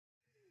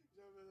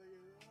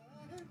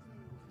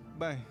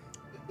bang.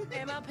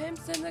 And my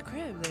pimps in the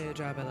crib, they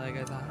drop it like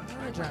it's hot.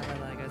 Drop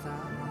it like it's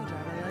hot.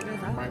 Drop it like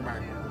it's hot. Bang,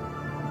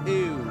 bang.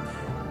 Ew.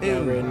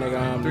 Young red nigga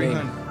on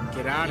 300.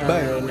 Get out of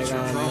Bang. here with your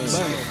Bang. drunk Bang.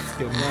 self.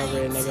 Young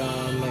red nigga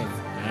on me.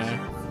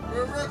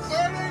 We're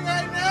recording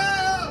right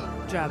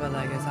now! Drop it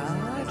like it's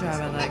hot.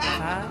 Drop it like it's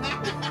hot.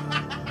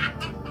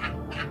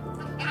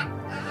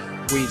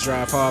 We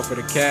drive hard for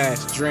the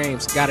cash,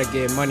 dreams, gotta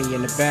get money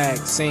in the bag.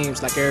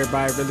 Seems like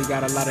everybody really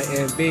got a lot of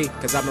envy,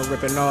 cause I've been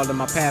ripping all in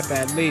my path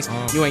at least.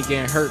 You ain't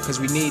getting hurt cause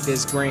we need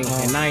this green,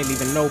 and I ain't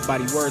leaving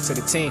nobody, word to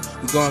the team.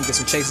 We go and get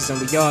some chases and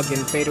we all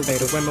getting faded away.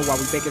 The women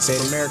while we baking some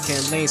American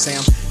lean. Say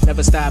I'm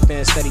never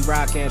stopping, steady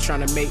rocking,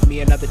 trying to make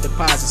me another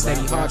deposit.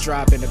 Steady hard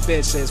dropping, the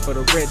bitches for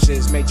the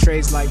riches. Make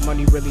trades like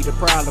money really the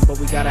problem, but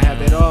we gotta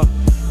have it all.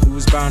 We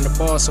was bound to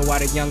ball, so why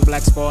the young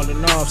blacks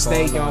falling off?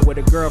 Stay on with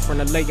a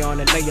girlfriend to lay on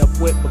and lay up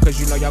with,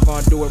 because you know y'all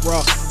gonna do it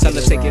raw. Tell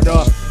her take it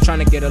off,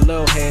 tryna get a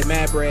little head,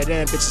 mad bread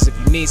in, bitches if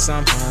you need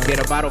some. Get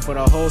a bottle for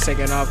the hoes,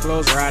 taking off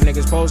clothes, ride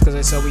niggas pose, cause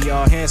they say we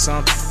all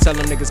handsome. Tell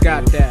them niggas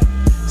got that.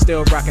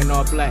 Still rockin'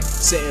 all black,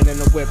 sitting in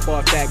the whip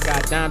off that.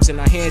 Got dimes in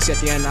our hands, yet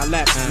they in our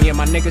laps. Me and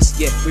my niggas,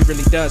 yeah, we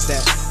really does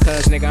that.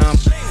 Cause nigga, I'm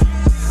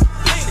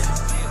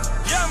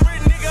young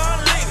rich nigga on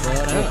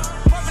Leanin.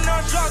 Puffin'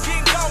 on drugs,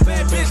 getting cold,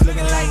 bad bitch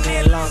looking like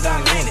me long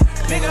dog Leanin.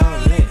 Nigga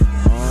on Leanin.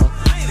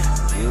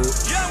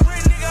 Young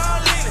rich nigga on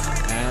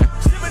Leanin.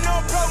 Sippin'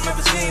 on pro,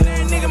 never seen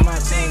that nigga. My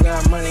team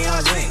got money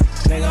on Leanin.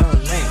 Nigga on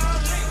Leanin.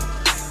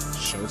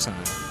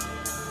 Showtime.